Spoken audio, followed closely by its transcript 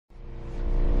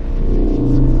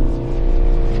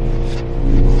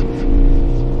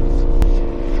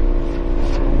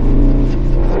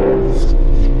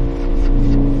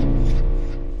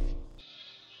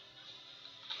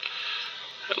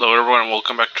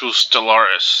to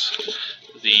Stellaris.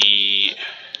 The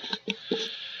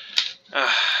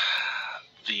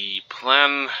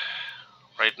plan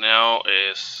right now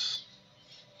is,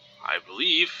 I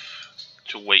believe,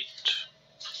 to wait.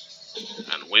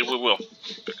 And wait we will,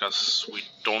 because we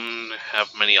don't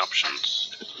have many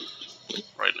options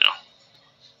right now.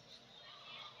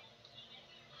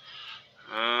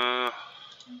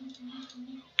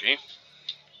 Okay.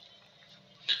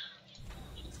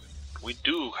 We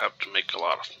do have to make a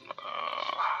lot of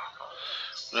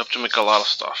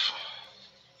stuff.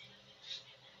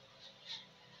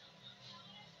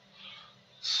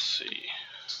 Let's see.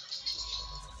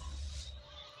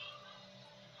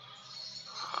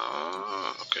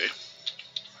 Okay.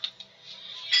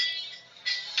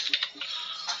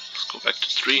 Let's go back to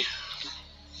 3.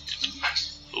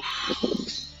 Oof.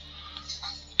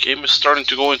 Game is starting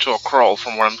to go into a crawl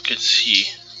from what I can see.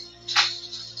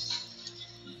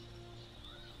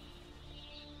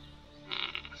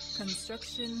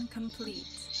 Construction complete.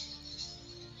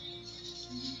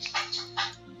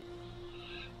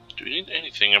 Do you need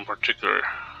anything in particular?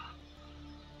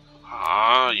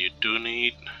 You do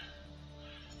need...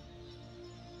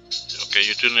 Okay,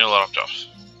 you do need a lot of jobs.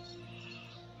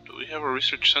 Do we have a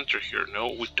research center here? No,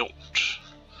 we don't.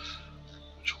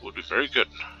 Which would be very good.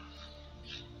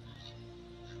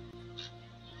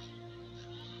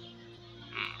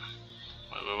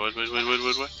 Wait.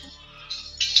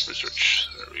 Research.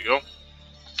 There we go.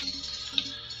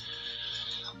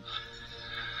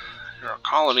 You're a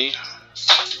colony.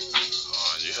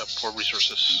 You have poor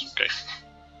resources. Okay.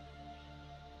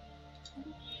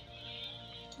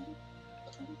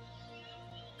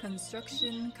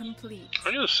 Construction complete.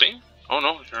 Are you the same? Oh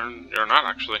no, you're not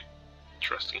actually.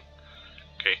 Interesting.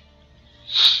 Okay.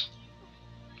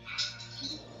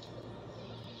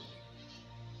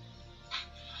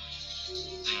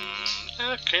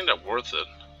 Kinda worth it.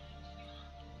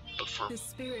 But for the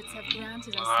spirits have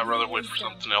granted us I'd rather wait for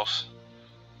something else.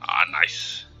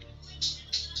 Nice.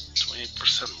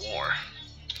 20% more.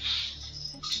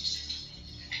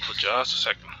 For just a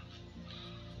second.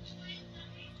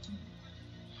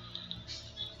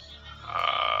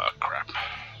 Crap.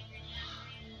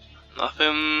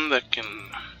 Nothing that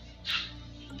can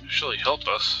actually help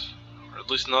us, or at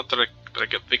least not that I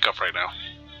can think of right now.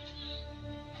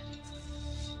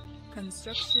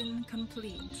 Construction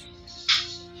complete.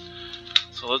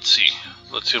 So let's see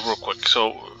real quick.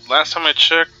 So last time I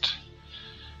checked,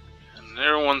 and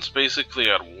everyone's basically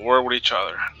at war with each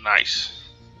other. Nice.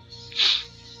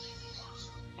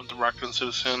 With the Raccoon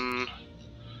Citizen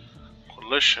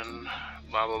Coalition,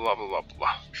 blah blah blah blah blah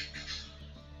blah.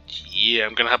 Yeah,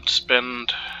 I'm gonna have to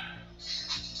spend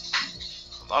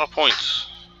a lot of points,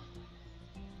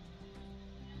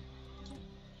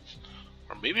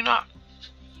 or maybe not.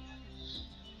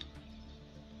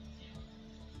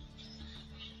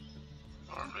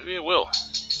 Or maybe it will,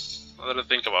 now that I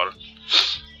think about it.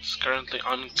 It's currently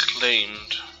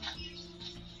unclaimed.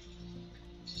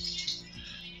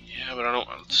 Yeah, but I don't,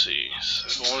 let's see.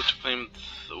 So I wanted to claim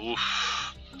the,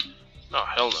 oof. No,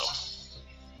 hell no.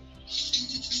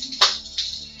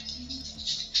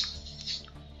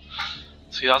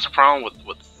 See, that's the problem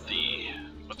with the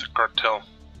cartel.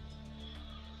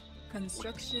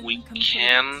 Construction We complete.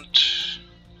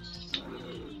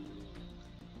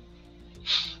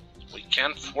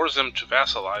 can't force them to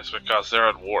vassalize because they're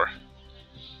at war.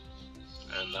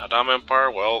 And the Adam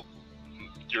Empire, well,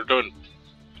 you're doing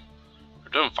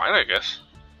fine, I guess.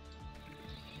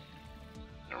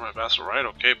 You're my vassal, right?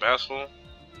 Okay, vassal.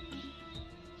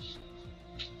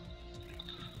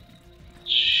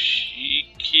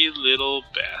 Cheeky little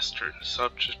bastard.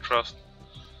 Subject trust.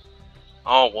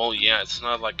 Oh well, yeah. It's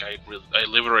not like I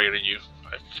liberated you.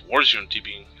 I forced you into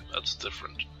being. That's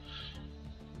different.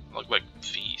 Look like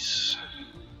these.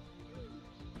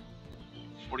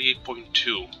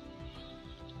 48.2.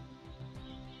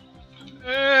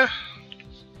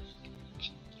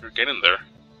 You're getting there.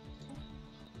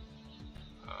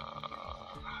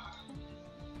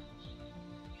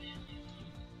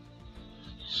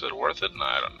 Is it worth it? No,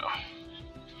 I don't know.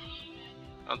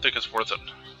 I don't think it's worth it.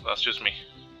 That's just me.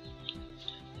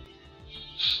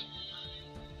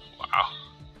 Wow.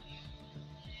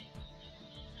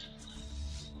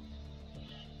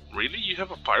 Really? You have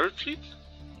a pirate fleet?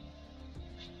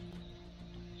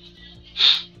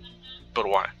 But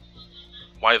why?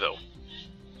 Why though?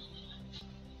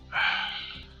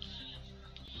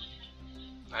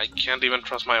 I can't even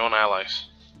trust my own allies.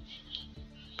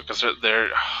 Because they're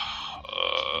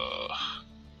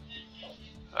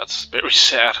that's very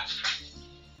sad.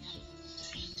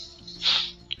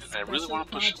 And I really want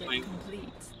to push something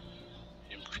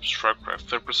Strike craft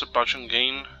 30% potion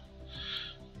gain.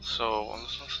 So,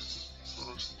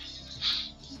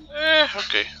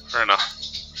 okay, fair enough.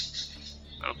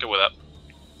 I'm okay with that.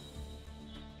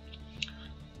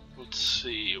 Let's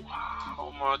see,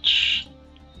 how much?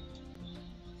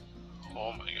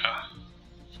 Oh my god.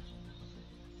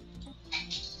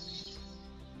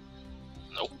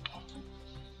 Nope.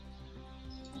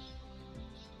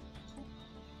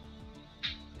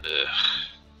 Ugh.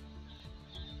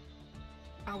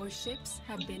 Our ships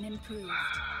have been improved.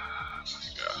 Oh my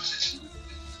god.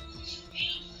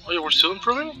 Oh yeah, we're still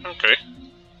improving? Okay.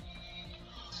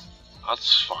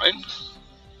 That's fine.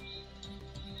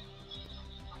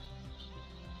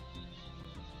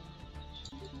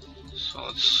 So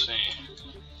let's see.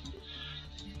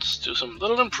 Let's do some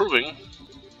little improving.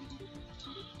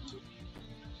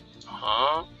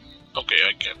 Okay,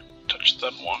 I can't touch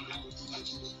that one.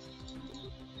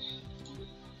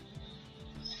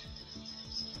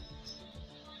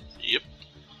 Yep.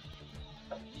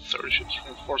 30 ships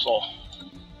reinforce all.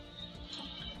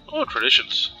 Oh,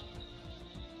 traditions.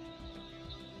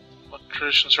 What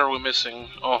traditions are we missing?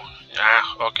 Oh, yeah,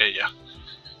 okay, yeah.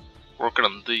 Working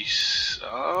on these.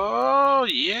 Oh,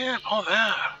 yeah, all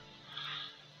that.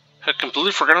 Had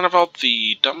completely forgotten about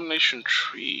the domination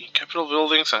tree. Capital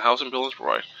buildings and housing buildings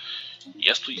provide.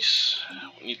 Yes, please.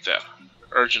 We need that.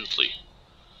 Urgently.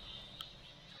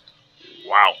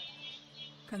 Wow.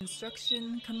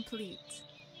 Construction complete.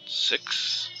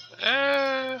 6? It's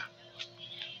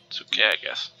okay, I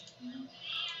guess.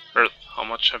 Earth, how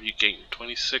much have you gained?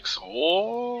 26?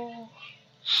 Oh.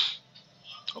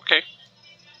 Okay.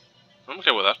 I'm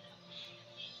okay with that.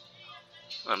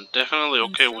 I'm definitely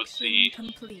okay with the...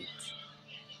 complete.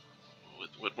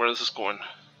 With where this is going.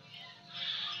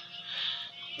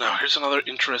 Now, here's another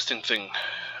interesting thing.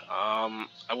 I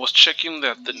was checking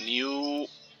that the new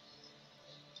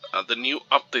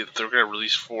update that they're gonna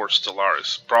release for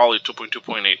Stellaris, probably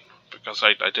 2.2.8, because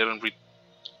I didn't read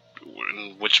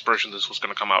in which version this was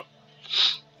gonna come out,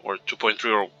 or 2.3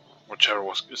 or whichever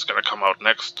is gonna come out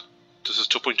next. This is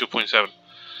 2.2.7.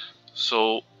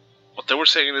 So what they were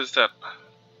saying is that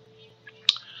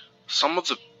some of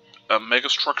the mega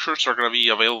structures are going to be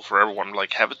available for everyone,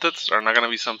 like habitats are not going to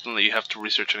be something that you have to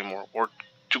research anymore, or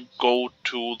to go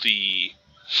to the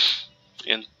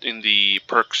in the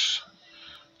perks.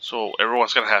 So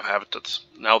everyone's going to have habitats.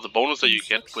 Now the bonus that you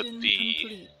get with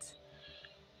the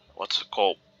what's it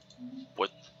called,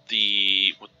 with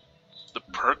the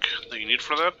perk that you need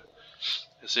for that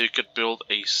is that you could build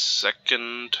a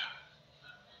second.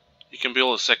 You can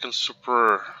build a second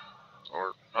super,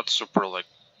 or not super, like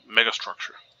mega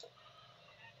structure,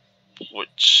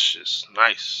 which is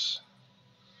nice,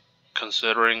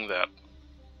 considering that,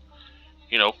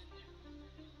 you know,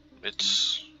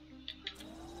 it's,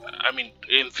 I mean,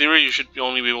 in theory you should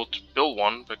only be able to build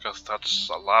one, because that's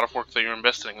a lot of work that you're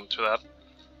investing into that,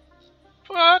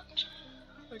 but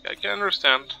I can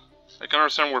understand. I can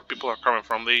understand where people are coming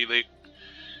from. They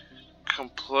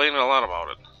complain a lot about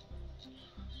it,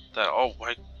 that, oh,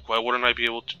 why wouldn't I be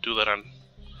able to do that? And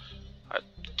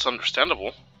it's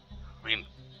understandable. I mean,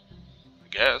 I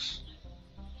guess.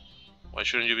 Why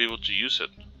shouldn't you be able to use it,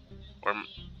 or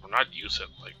not use it?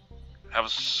 Like, have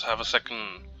a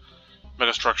second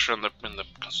mega structure in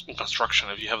construction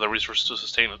if you have the resources to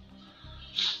sustain it.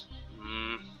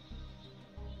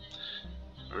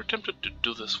 We're tempted to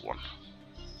do this one.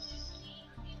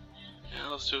 Yeah,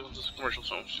 let's do the commercial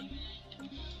zones.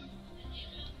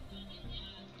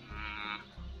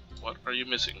 What are you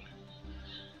missing?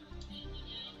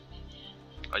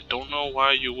 I don't know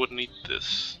why you would need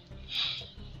this.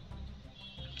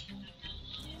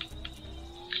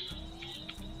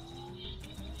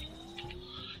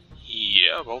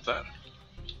 Yeah, about that.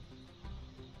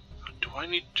 Do I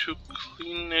need to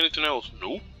clean anything else?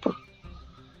 Nope.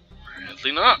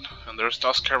 Apparently not. And there's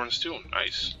dust caverns too.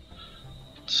 Nice.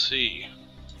 Let's see.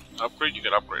 Upgrade, you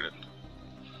get upgraded.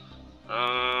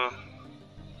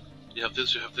 You have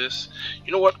this, you have this.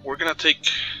 You know what? We're gonna take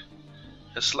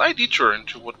a slight detour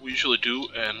into what we usually do,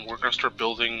 and we're gonna start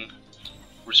building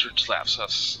research labs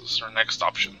as our next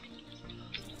option.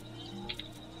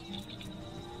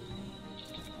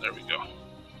 There we go.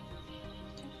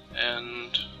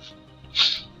 And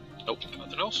nope,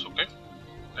 nothing else. Okay,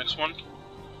 next one.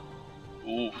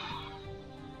 Ooh.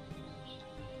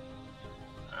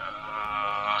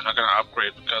 I'm not gonna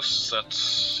upgrade because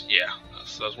that's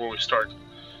where we start.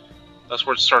 That's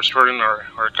where it starts hurting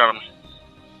our economy.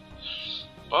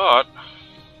 But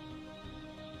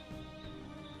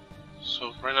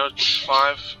so right now it's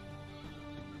 5,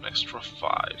 an extra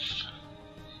 5.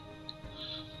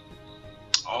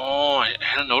 Oh, I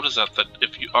hadn't noticed that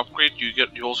if you upgrade,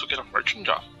 you also get a merchant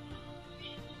job.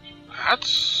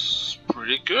 That's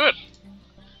pretty good.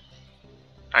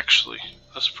 Actually,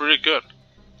 that's pretty good.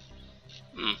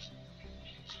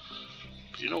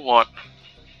 But you know what?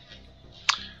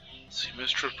 Let's see,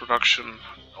 mystery production.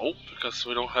 Nope, because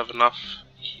we don't have enough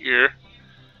here.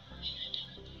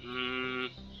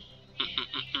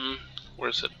 Where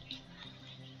is it?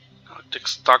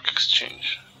 Stock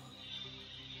exchange.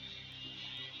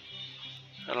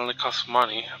 That only costs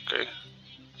money. Okay.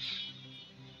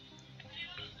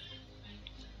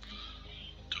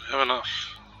 Do we have enough?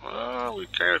 We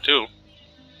kinda do.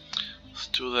 Let's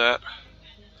do that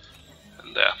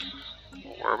and that.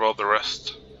 We'll worry about the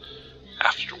rest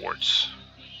afterwards.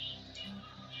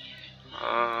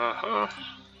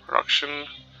 Production.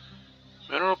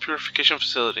 Mineral purification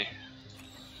facility.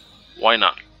 Why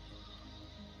not?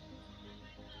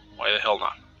 Why the hell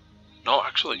not? No,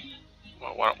 actually.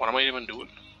 What am I even doing?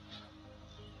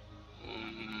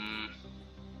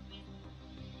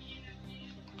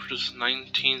 Produce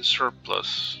 19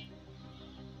 surplus.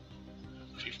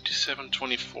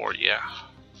 5724, yeah.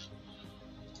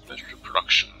 Better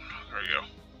production. There we go.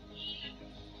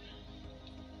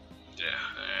 Yeah,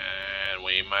 and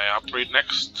we may upgrade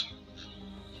next.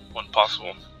 When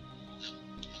possible.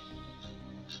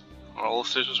 All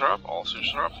stations are up, all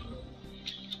stations are up.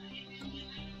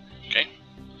 Okay.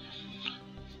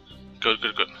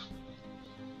 Good.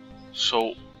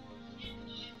 So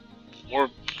we're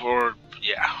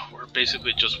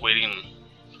basically just waiting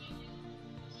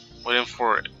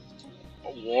for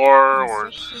a war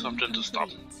or something to stop.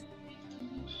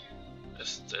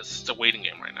 It's the waiting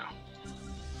game right now.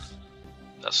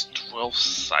 That's 12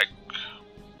 psych.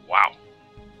 Wow.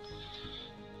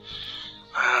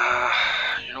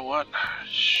 You know what?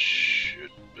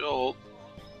 Should build.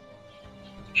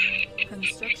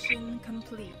 Construction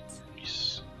complete.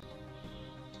 Yes.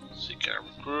 See, can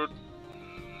I recruit?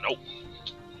 Nope.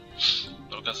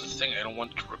 No, that's the thing. I don't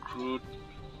want to recruit.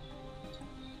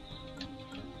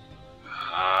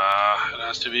 It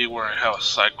has to be where I have a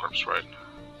Cyclops, right?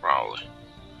 Probably.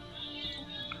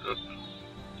 Good.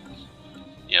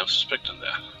 Yeah, I'm suspecting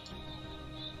that.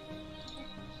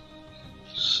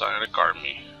 Psionic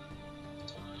Army.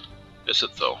 Is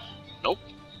it though? Nope.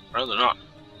 Rather not.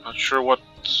 Not sure what's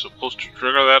supposed to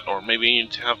trigger that, or maybe you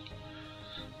need to have.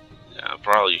 Yeah,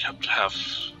 probably you have to have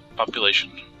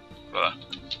population for that.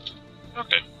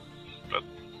 Okay. But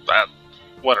that.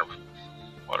 Whatever.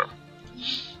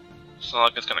 It's not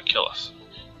like it's gonna kill us.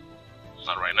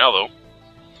 Not right now though.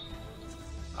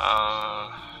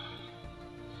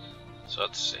 So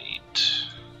that's 8.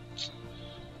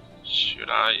 Should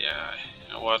I? Yeah.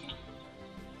 You know what?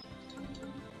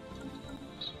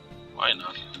 Why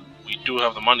not? We do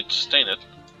have the money to sustain it.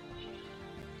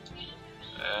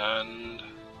 And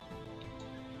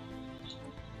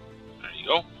there you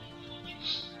go.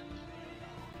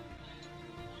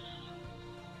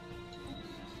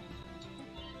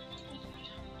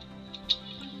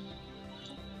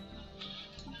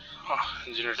 Ah,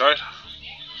 engineer died.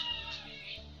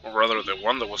 Or rather, the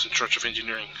one that was in charge of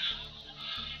engineering.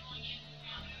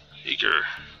 Eager.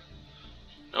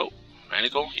 No.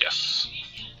 Manicle? Yes.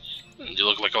 You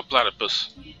look like a platypus.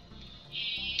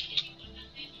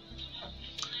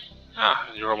 Ah,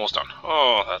 you're almost done.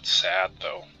 Oh, that's sad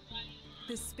though.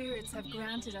 The spirits have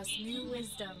granted us new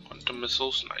wisdom. Quantum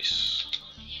missiles, nice.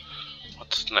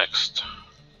 What's next?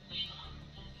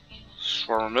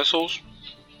 Swarm missiles?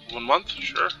 1 month?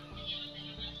 Sure.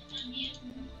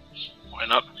 Why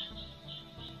not?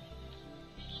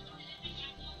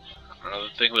 Another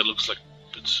thing that looks like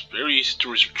it's very easy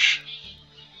to research.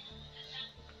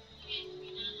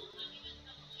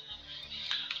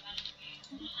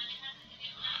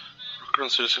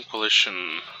 Recurrent Citizen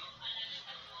Coalition.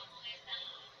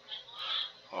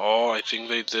 Oh, I think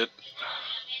they did.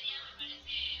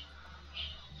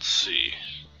 Let's see.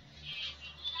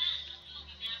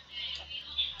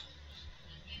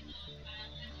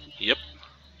 Yep.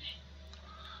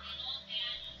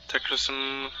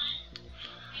 Techrism.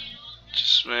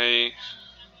 Dismay.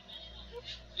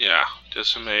 Yeah,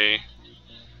 Dismay.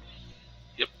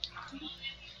 Yep.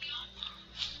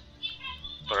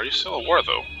 But are you still at war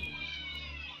though?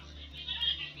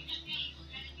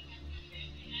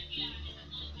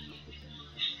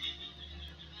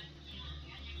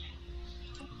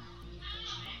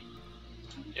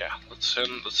 Yeah, let's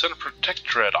send a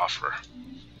protectorate offer.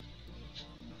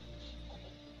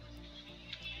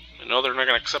 I know they're not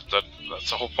gonna accept that. That's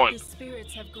the whole point. The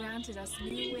spirits have granted us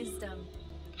new wisdom.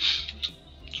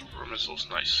 Super missiles,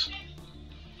 nice.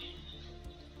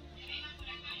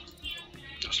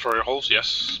 Destroyer holes,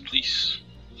 yes, please.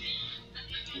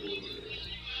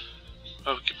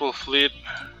 Have a capable fleet.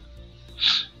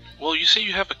 Well, you say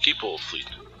you have a capable fleet.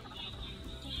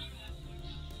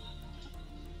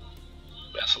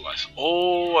 Vassalize.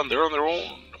 Oh, and they're on their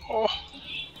own. Oh,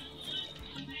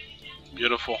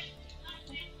 beautiful.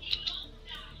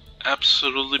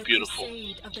 Absolutely beautiful. The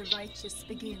crusade of the righteous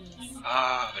begins.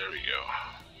 Ah, there we go.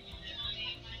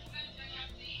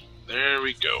 There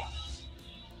we go.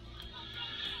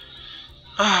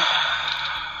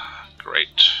 Ah,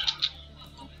 great.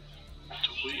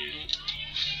 Do we...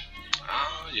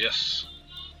 Ah, yes.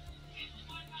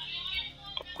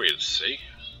 Upgrade, say.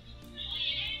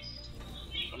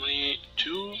 How many?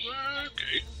 2?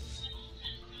 Okay.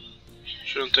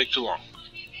 Shouldn't take too long.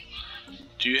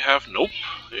 Do you have... Nope.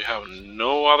 You have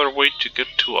no other way to get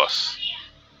to us.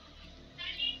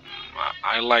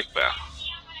 I like that.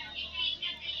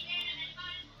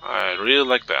 I really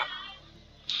like that.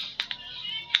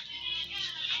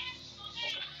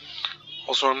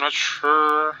 Also, I'm not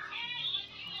sure...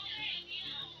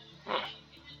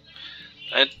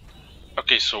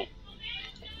 Okay, so...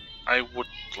 I would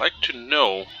like to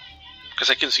know... Because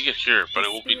I can see it here, but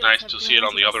it would be nice to see it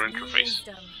on the other interface.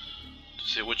 To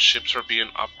see which ships are being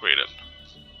upgraded.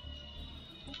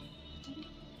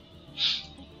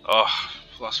 Oh,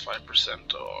 plus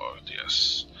 5%. Oh,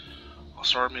 yes.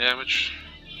 Also army damage.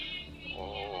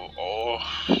 Oh.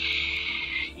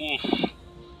 Oof.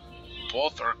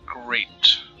 Both are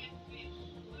great.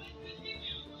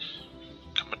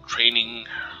 Combat training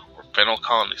or penal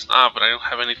colonies. Nah, but I don't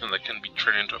have anything that can be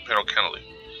turned into a penal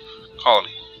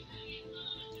colony.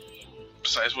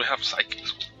 Besides, we have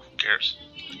psychics. Who cares?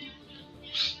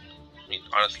 I mean,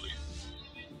 honestly.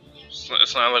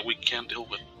 It's not like we can't deal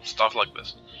with stuff like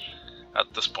this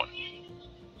at this point,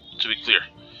 to be clear.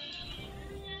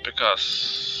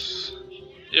 Because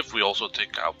if we also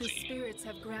take out the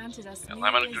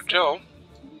Elamaanid Cartel,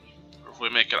 or if we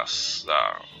make it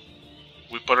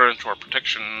we put her into our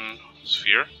protection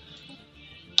sphere,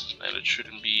 then it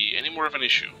shouldn't be any more of an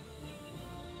issue.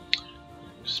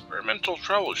 Experimental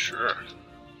travel, sure.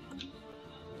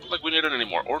 Not like we need it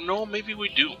anymore. Or no, maybe we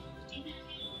do.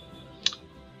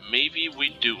 Maybe we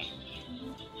do.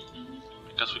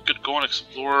 Because we could go and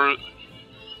explore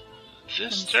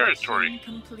this territory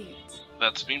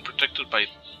that's being protected by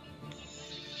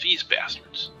these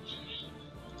bastards.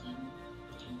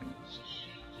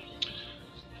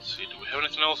 Let's see, do we have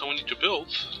anything else that we need to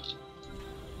build?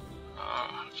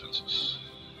 Fences.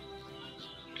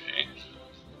 Okay.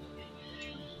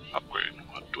 Upgrade.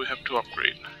 What do we have to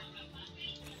upgrade?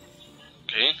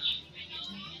 Okay.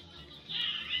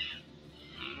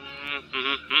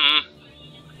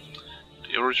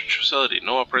 The research facility.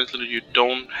 No, apparently you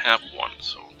don't have one.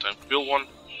 So time to build one.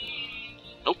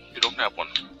 Nope, you don't have one.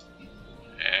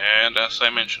 And as I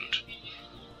mentioned,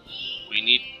 we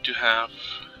need to have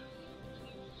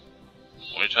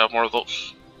more of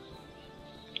those.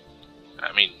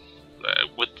 I mean,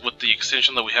 with the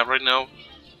extension that we have right now,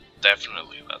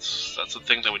 definitely that's the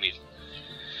thing that we need.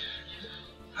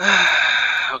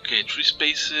 Okay, 3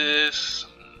 spaces.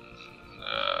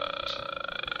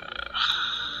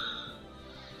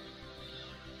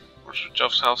 Where's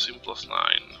Jeff's housing +9?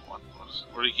 What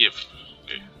do you give?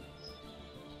 Okay.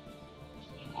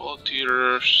 All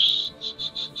theaters.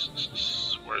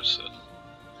 Where is it?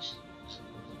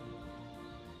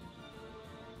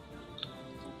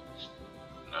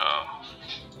 No.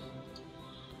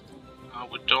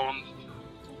 We don't.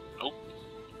 Nope.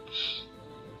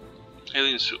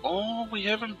 Alien suit. Oh, we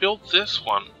haven't built this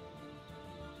one.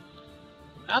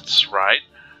 That's right.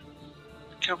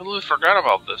 I can't believe I forgot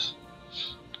about this.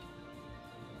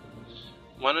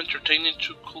 One entertaining,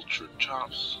 2 culture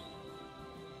jobs.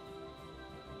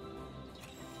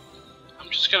 I'm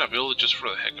just gonna build it just for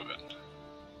the heck of it.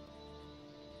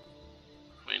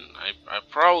 I mean, I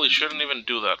probably shouldn't even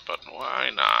do that, but why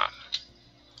not?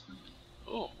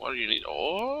 Oh, what do you need?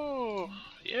 Oh,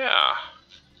 yeah.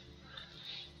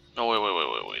 No,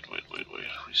 wait.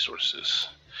 Resources.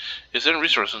 Is it in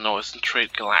resources? No, it's in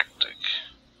Trade Galactic.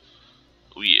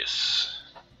 Oh, yes.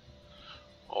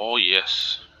 Oh,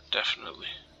 yes. Definitely.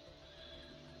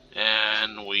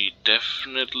 And we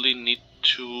definitely need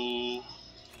to...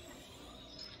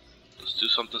 Let's do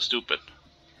something stupid.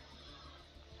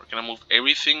 We're gonna move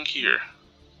everything here.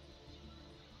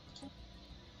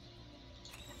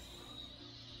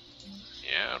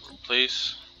 Yeah,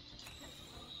 replace.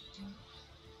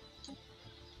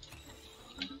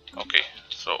 Okay,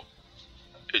 so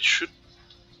it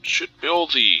should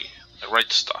build the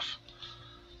right stuff,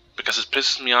 because it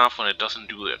pisses me off when it doesn't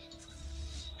do it.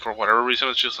 For whatever reason,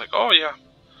 it's just like, oh yeah,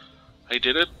 I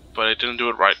did it, but I didn't do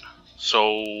it right.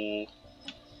 So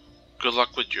good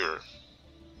luck with your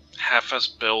half-ass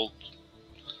build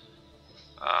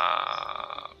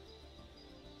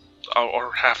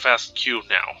or half-ass queue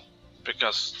now,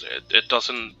 because it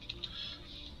doesn't.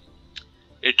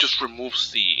 It just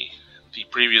removes the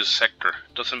previous sector.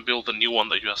 It doesn't build the new one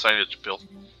that you assigned it to build.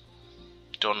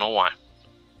 Don't know why.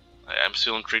 I'm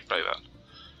still intrigued by that.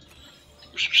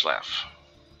 Research lab.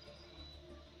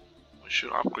 We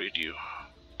should upgrade you.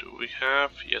 Do we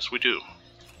have? Yes, we do.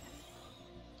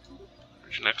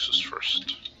 Region Nexus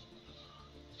first.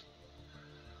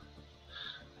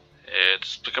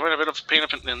 It's becoming a bit of a pain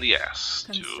in the ass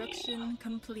Construction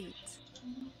complete.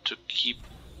 to keep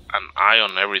an eye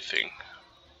on everything.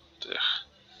 Ugh.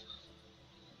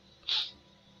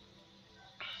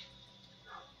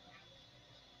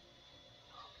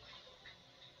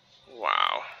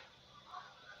 Wow.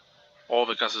 All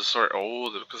because it's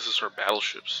our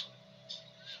battleships.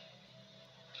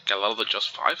 Got a lot of the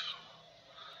just 5?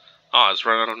 Oh, it's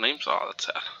run out of names? Oh, that's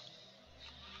sad.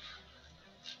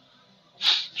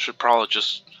 Should probably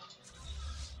just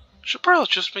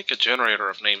make a generator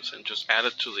of names and just add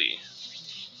it to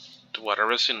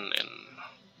whatever is in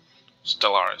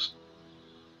Stellaris.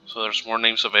 So there's more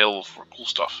names available for cool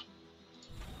stuff.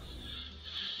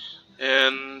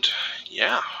 And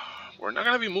yeah, we're not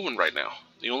gonna be moving right now.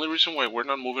 The only reason why we're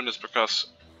not moving is because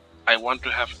I want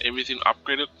to have everything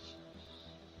upgraded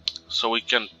so we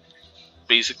can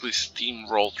basically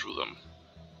steamroll through them.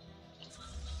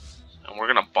 And we're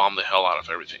gonna bomb the hell out of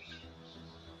everything.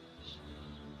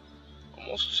 I'm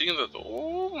also seeing that.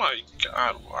 Oh my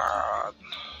god, what?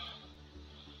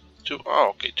 Oh,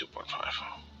 okay, 2.5.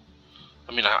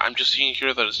 I mean, I'm just seeing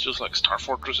here that it's just like Star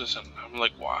Fortresses, and I'm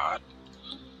like, what?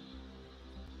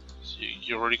 So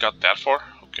you already got that far?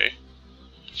 Okay.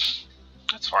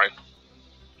 That's fine.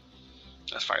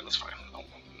 That's fine. No,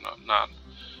 not.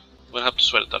 We don't have to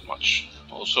sweat it that much.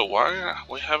 Also, why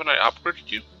haven't I upgraded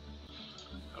you?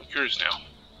 I'm curious now.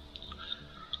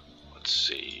 Let's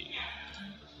see.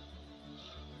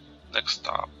 Next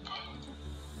stop.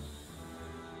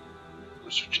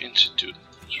 Research Institute.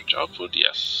 Research output,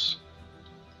 yes.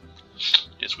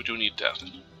 Yes, we do need that.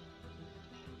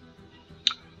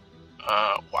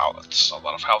 Wow, that's a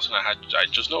lot of housing. I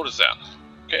just noticed that.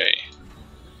 Okay.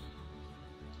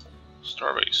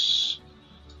 Starbase.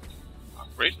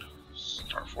 Upgrade.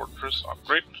 Star Fortress.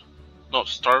 Upgrade. No,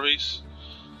 Starbase.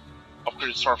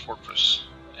 Upgraded Star Fortress.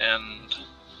 And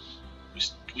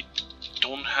we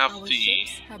don't have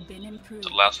the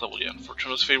last level yet.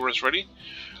 Fortuna's favor is ready.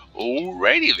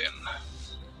 Alrighty then.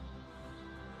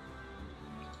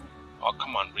 Oh,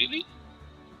 come on, really?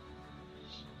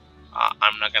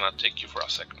 I'm not gonna take you for a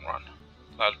second run.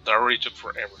 That already took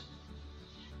forever.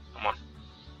 Come on.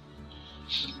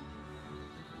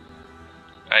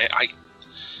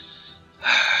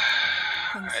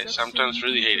 I sometimes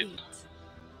really hate it.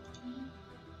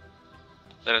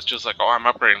 Then it's just like, oh, I'm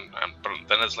upgrading, but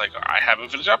then it's like, I haven't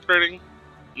finished upgrading.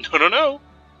 No.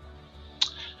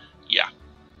 Yeah,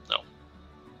 no.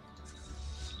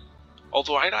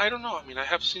 Although I don't know. I mean, I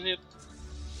have seen it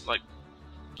like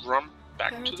run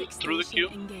back through the queue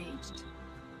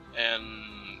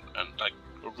and like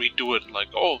redo it. Like,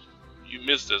 oh, you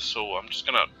missed this, so I'm just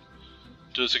gonna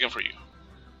do this again for you.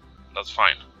 That's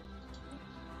fine.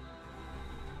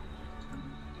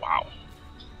 Wow.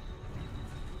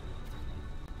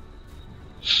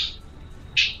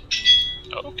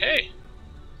 Okay.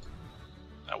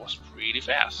 That was pretty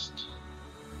fast.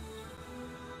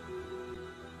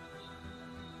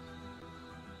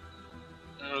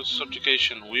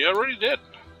 Subjugation. We already did.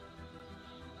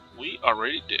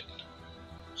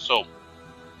 So,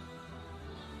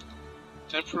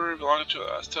 temporary belonging to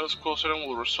a status quo setting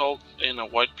will result in a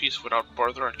white piece without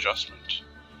further adjustment.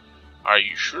 Are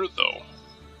you sure, though?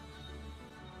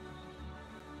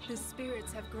 The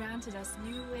spirits have granted us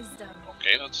new wisdom.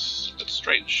 Okay, that's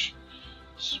strange.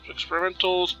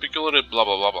 Experimental, speculative, blah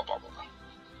blah blah blah blah blah.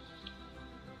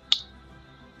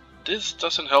 This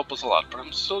doesn't help us a lot, but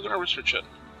I'm still gonna research it.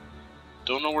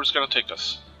 Don't know where it's gonna take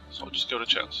us, so I'll just give it a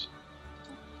chance.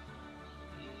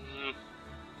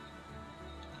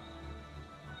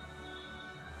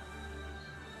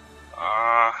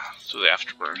 To the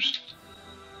afterburners.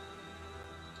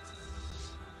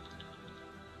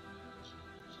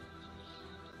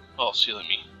 Oh, silly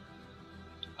me.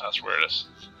 That's where it is.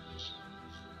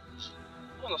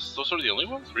 Oh, those are the only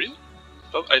ones? Really?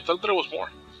 I thought there was more.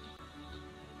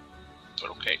 But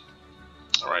okay.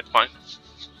 Alright, fine.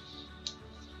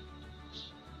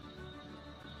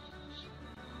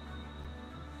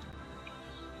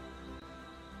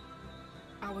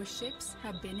 Our ships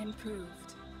have been improved.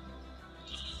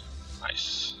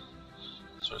 Nice.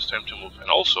 So it's time to move. And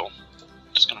also,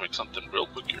 just gonna make something real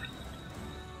quick here.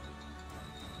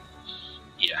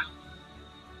 Yeah.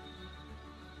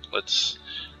 Let's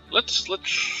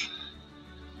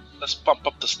bump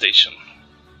up the station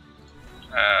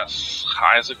as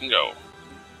high as it can go.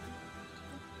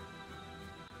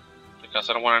 Because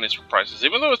I don't want any surprises,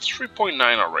 even though it's 3.9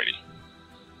 already.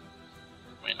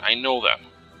 I mean, I know that,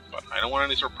 but I don't want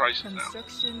any surprises now.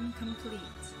 Construction complete.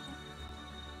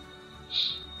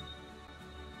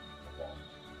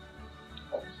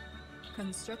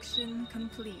 Construction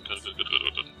complete.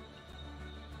 Good.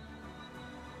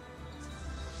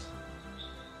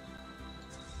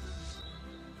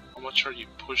 How much are you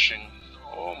pushing?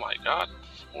 Oh my god.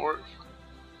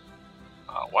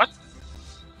 What?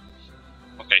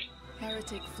 Okay.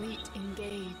 Heretic fleet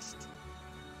engaged.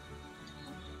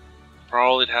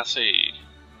 Probably has a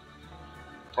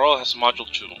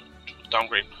module to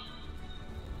downgrade.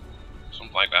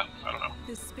 Something like that. I don't know.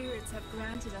 The spirits have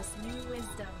granted us new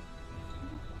wisdom.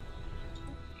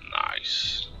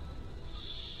 Nice.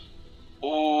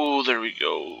 Oh, there we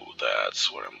go. That's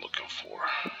what I'm looking for.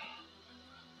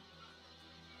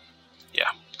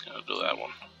 Yeah, gonna do that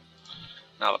one.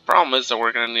 Now the problem is that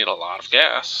we're gonna need a lot of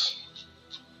gas.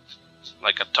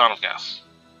 Like a ton of gas.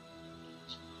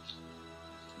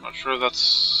 Not sure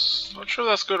that's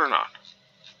good or not.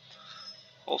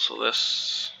 Also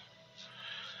this.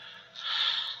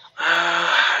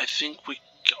 I think we.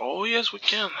 Oh yes, we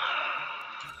can.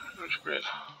 That's great.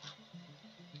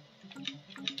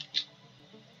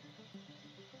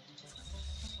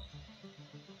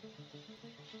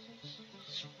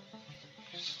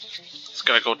 It's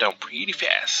gonna go down pretty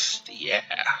fast. Yeah.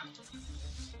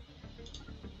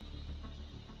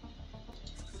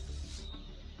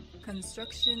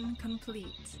 Construction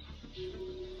complete.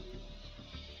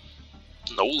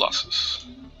 No losses.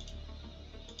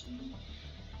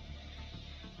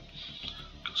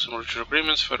 Consumer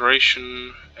agreements,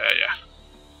 Federation. Yeah.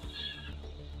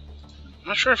 I'm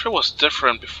not sure if it was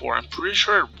different before. I'm pretty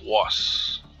sure it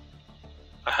was.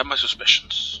 I have my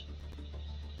suspicions.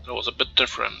 It was a bit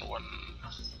different when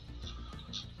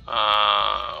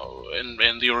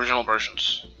in the original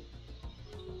versions.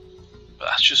 But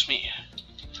that's just me.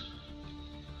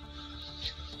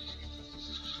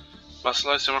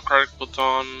 Basilisk Democratic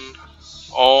Button.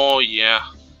 Oh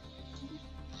yeah.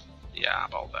 Yeah,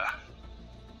 about that.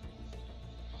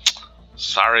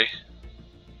 Sorry.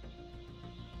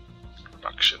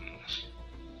 Production.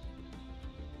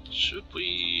 Should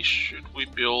we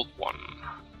build one?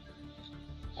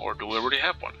 Or do we already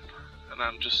have one? And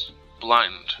I'm just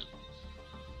blind.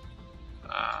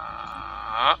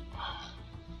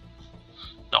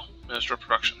 No, Minister of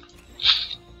Production.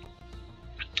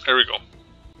 There we go.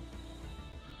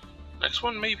 Next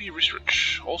one may be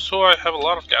research. Also, I have a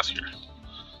lot of gas here.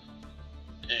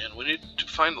 And we need to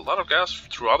find a lot of gas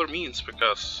through other means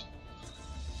because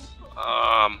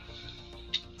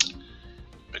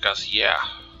yeah,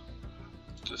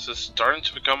 this is starting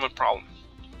to become a problem.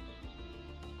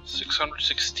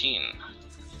 616.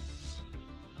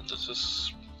 And this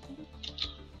is,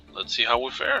 let's see how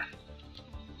we fare.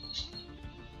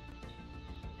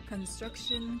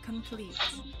 Construction complete.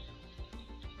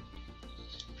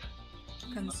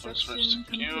 Construction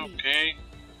complete.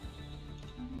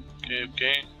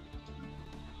 Okay.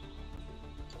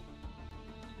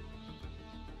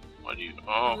 What do you?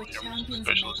 Oh, Our you're champions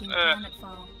are specialist. making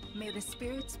planetfall. May the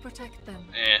spirits protect them.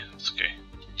 It's okay.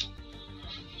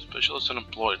 Specialist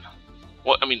unemployed.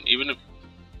 Well, I mean, even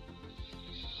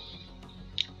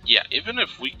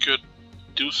if we could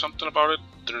do something about it,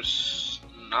 there's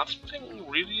nothing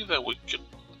really that we could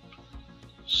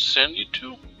send you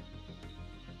to,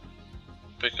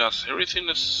 because everything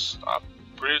is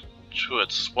upgraded to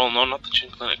its, well, no, not the chain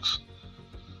clinics,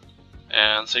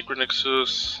 and Sacred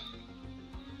Nexus.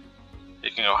 They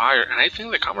can go higher, and I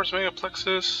think the Commerce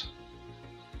Megaplexes.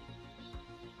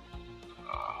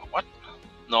 What?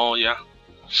 No, yeah,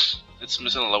 it's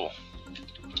missing a level.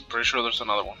 I'm pretty sure there's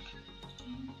another one.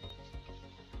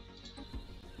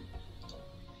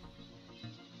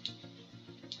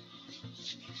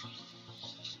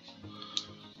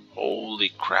 Holy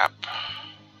crap.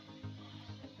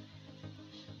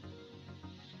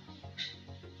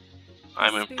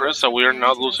 I'm impressed that we are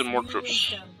not losing more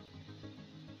troops.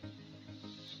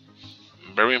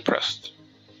 I'm very impressed.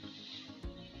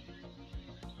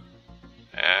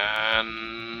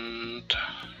 And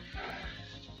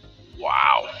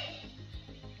wow.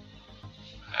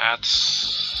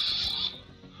 That's,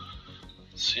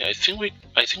 let's see, I think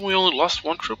we only lost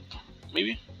one troop,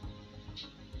 maybe?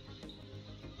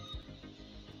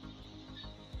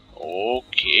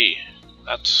 Okay,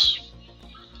 that's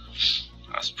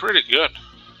pretty good.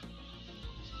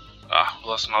 Ah,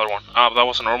 well, that's another one. Ah, that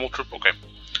was a normal trip? Okay.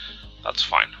 That's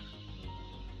fine.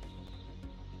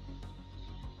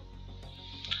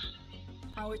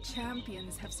 Our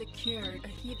champions have secured a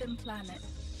heathen planet.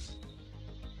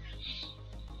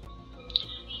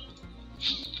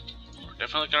 We're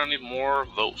definitely gonna need more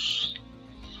of those.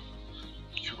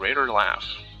 Curator laugh.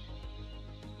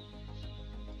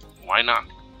 Why not?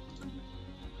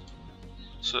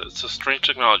 So it's a strange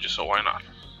technology, so why not?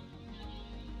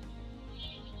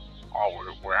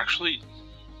 Oh, we're actually...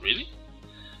 Really?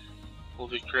 Will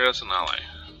be created as an ally.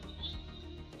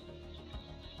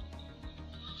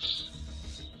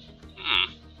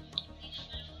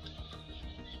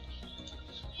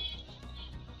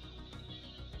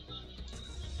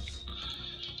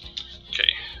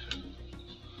 Okay.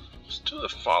 Let's do the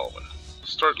following.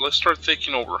 Let's start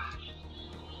taking over.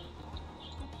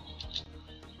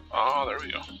 Oh, there we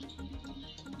go.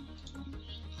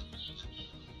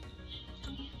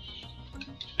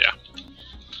 Yeah.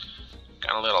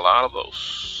 Gotta let a lot of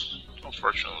those,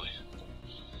 unfortunately.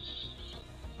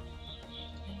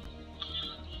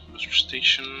 Mr.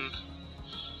 Station.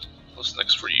 What's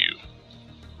next for you?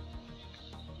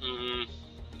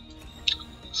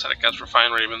 Set a gas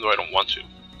refinery even though I don't want to.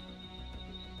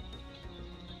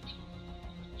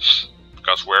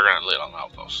 Because we're gonna let allow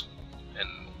those. And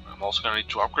I'm also gonna need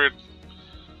to upgrade.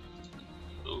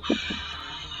 Oof.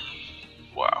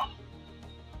 Wow.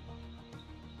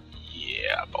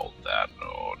 Yeah, about that.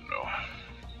 Oh no.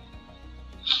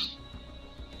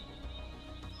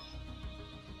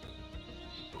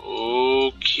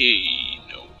 Okay,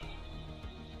 no.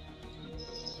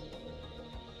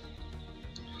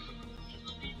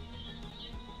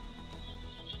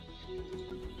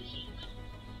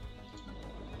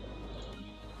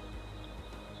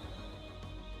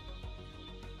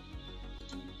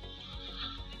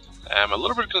 I'm a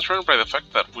little bit concerned by the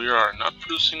fact that we are not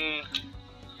producing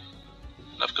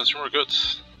enough consumer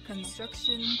goods.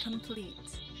 Construction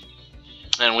complete.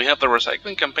 And we have the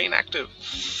recycling campaign active.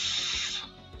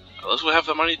 Unless we have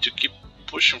the money to keep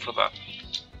pushing for that.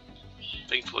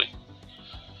 Thankfully.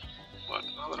 But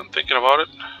now that I'm thinking about it,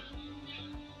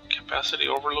 capacity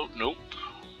overload? Nope.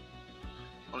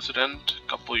 When does it end? A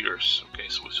couple years. Okay,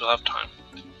 so we still have time.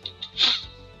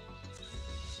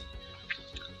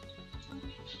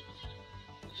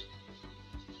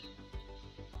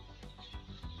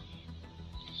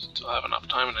 Still have enough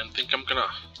time, and I think I'm gonna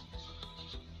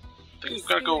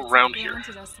go around here.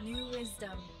 Us new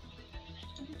wisdom.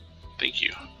 Thank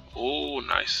you. Oh,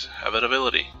 nice.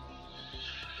 Habitability.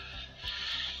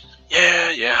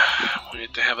 Yeah, we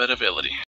need to have habitability.